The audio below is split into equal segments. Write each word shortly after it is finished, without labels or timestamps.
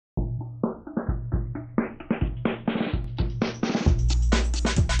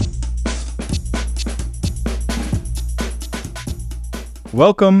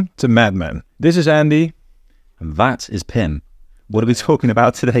Welcome to MEDMEN. This is Andy. And that is Pim. What are we talking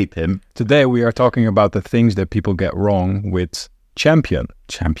about today, Pim? Today we are talking about the things that people get wrong with champion.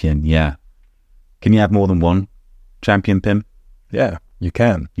 Champion, yeah. Can you have more than one champion, Pim? Yeah, you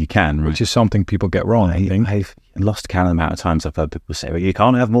can. You can, right? Which is something people get wrong, I think. I've lost count of the amount of times I've heard people say, well, you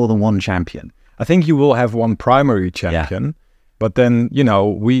can't have more than one champion. I think you will have one primary champion, but then,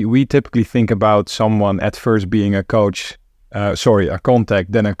 we typically think about someone at first being a coach, a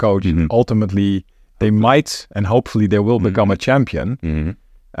contact, then a coach. Mm-hmm. Ultimately, they might, and hopefully they will become a champion. Mm-hmm.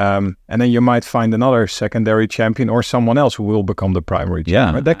 And then you might find another secondary champion or someone else who will become the primary champion.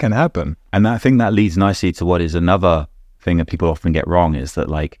 Yeah. Right? That can happen. And I think that leads nicely to what is another thing that people often get wrong is that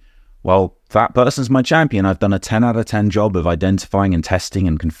that person's my champion. I've done a 10 out of 10 job of identifying and testing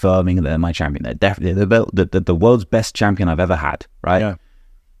and confirming that they're my champion. They're definitely the world's best champion I've ever had, right? Yeah.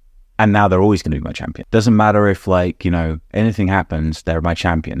 And now they're always going to be my champion. Doesn't matter if anything happens, they're my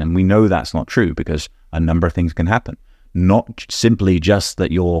champion. And we know that's not true because a number of things can happen. Not simply just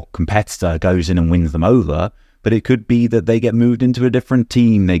that your competitor goes in and wins them over, but it could be that they get moved into a different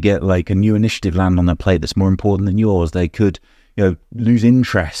team. They get a new initiative land on their plate that's more important than yours. They could, lose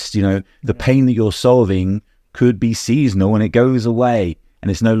interest. The pain that you're solving could be seasonal and it goes away and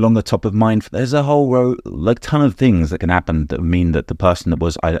it's no longer top of mind. There's a whole ton of things that can happen that mean that the person that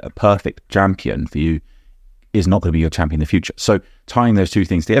was a perfect champion for you is not going to be your champion in the future. So tying those two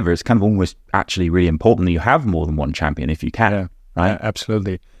things together, it's kind of almost actually really important that you have more than one champion if you can, right? Yeah,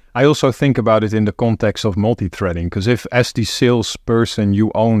 absolutely. I also think about it in the context of multi-threading, because if as the salesperson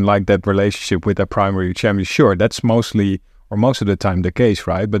you own that relationship with a primary champion, sure, that's most of the time the case,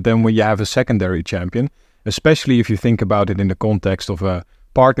 right? But then when you have a secondary champion, especially if you think about it in the context of a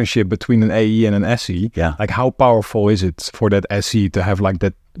partnership between an AE and an SE, how powerful is it for that SE to have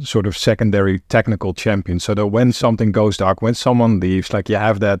that sort of secondary technical champion, so that when something goes dark, when someone leaves, you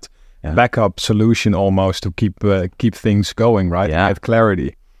have that backup solution almost to keep things going, right? Yeah. Have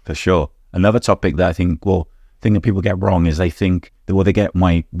clarity. For sure. Another topic that I think that people get wrong is they think that they get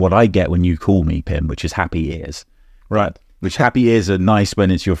what I get when you call me, Pim, which is happy ears. Right. Which happy ears are nice when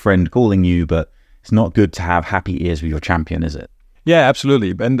it's your friend calling you, but it's not good to have happy ears with your champion, is it? Yeah,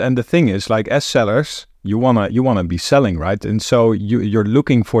 absolutely. And the thing is, as sellers, you wanna be selling, right? And so you're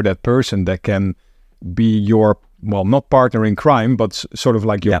looking for that person that can be your, not partner in crime, but sort of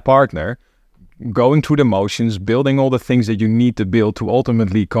your partner, going through the motions, building all the things that you need to build to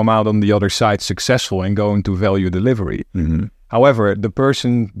ultimately come out on the other side successful and go into value delivery. Mm-hmm. However, the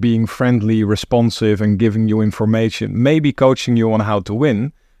person being friendly, responsive, and giving you information, maybe coaching you on how to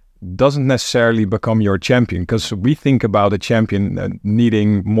win, doesn't necessarily become your champion, because we think about a champion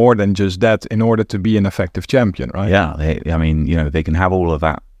needing more than just that in order to be an effective champion, right? Yeah, they can have all of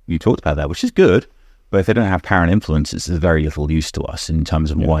that. You talked about that, which is good. But if they don't have power and influence, it's of very little use to us in terms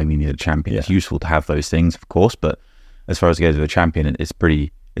of why we need a champion. Yeah. It's useful to have those things, of course, but as far as it goes with a champion, it's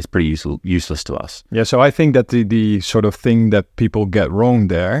pretty useless to us. Yeah, so I think that the sort of thing that people get wrong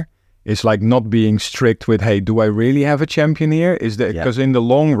there is not being strict with, hey, do I really have a champion here? Is that because in the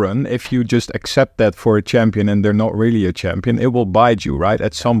long run, if you just accept that for a champion and they're not really a champion, it will bite you, right?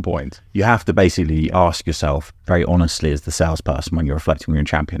 At some point. You have to basically ask yourself very honestly as the salesperson when you're reflecting on your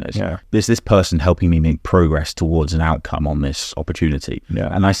champion is this person helping me make progress towards an outcome on this opportunity? Yeah.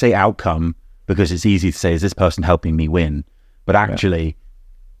 And I say outcome because it's easy to say, is this person helping me win? But actually,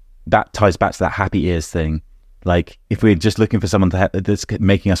 that ties back to that happy ears thing. If we're just looking for someone that's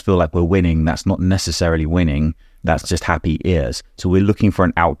making us feel like we're winning, that's not necessarily winning. That's just happy ears. So we're looking for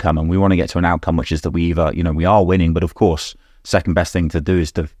an outcome, and we want to get to an outcome, which is that we either, we are winning, but of course, second best thing to do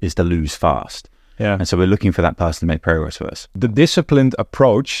is to lose fast. Yeah. And so we're looking for that person to make progress with us. The disciplined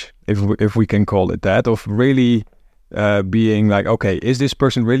approach, if we can call it that, of really being okay, is this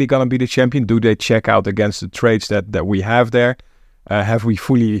person really going to be the champion? Do they check out against the traits that we have there? Have we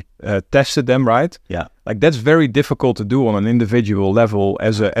fully tested them, right? Yeah. That's very difficult to do on an individual level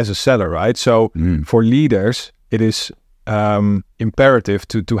as a seller, right? So for leaders, it is imperative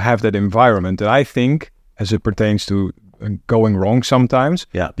to have that environment. And I think, as it pertains to going wrong sometimes,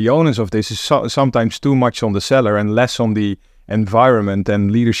 the onus of this is sometimes too much on the seller and less on the environment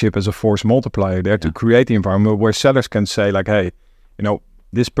and leadership as a force multiplier there to create the environment where sellers can say hey,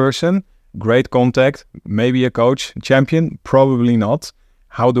 this person, great contact, maybe a coach, champion, probably not.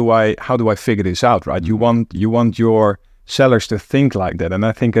 How do I figure this out, right? You want your sellers to think like that, and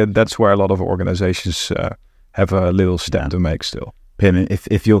I think that's where a lot of organizations have a little step to make still. Pim,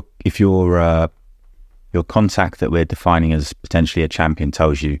 if your contact that we're defining as potentially a champion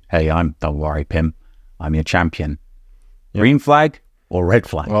tells you, hey, don't worry, Pim, I'm your champion. Yeah. Green flag or red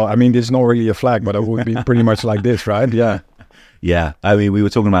flag? Well, this is not really a flag, but it would be pretty much like this, right? Yeah. Yeah, I mean, we were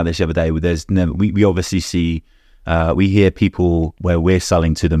talking about this the other day. There's never, we obviously see, we hear people where we're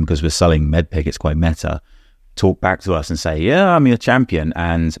selling to them because we're selling MedPick, it's quite meta, talk back to us and say, yeah, I'm your champion.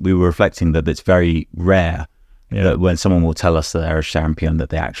 And we were reflecting that it's very rare that when someone will tell us that they're a champion,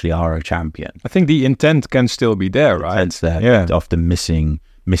 that they actually are a champion. I think the intent can still be there, right? It's there, often missing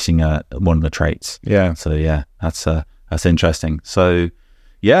one of the traits. Yeah. So yeah, that's interesting. So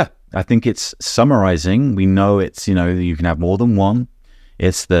yeah, I think it's summarizing. We know it's, you can have more than one.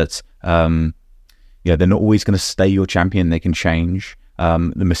 It's that, they're not always going to stay your champion. They can change.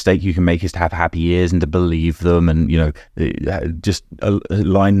 The mistake you can make is to have happy ears and to believe them and, just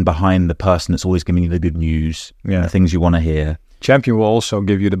align behind the person that's always giving you the good news, the things you want to hear. Champion will also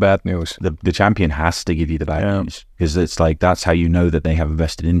give you the bad news. The champion has to give you the bad news because it's like, that's how you know that they have a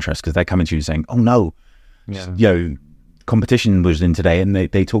vested interest, because they're coming to you saying, oh no, competition was in today and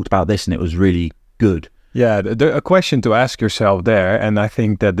they talked about this and it was really good. Yeah, a question to ask yourself there, and I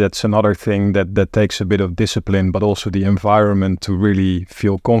think that's another thing that takes a bit of discipline, but also the environment to really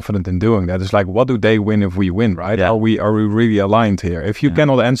feel confident in doing that. It's like, what do they win if we win, right? Yeah. Are we really aligned here? If you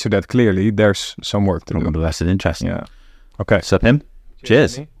cannot answer that clearly, there's some work to do. That's interesting. Yeah. Okay. So, Pim,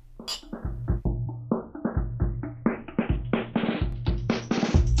 cheers.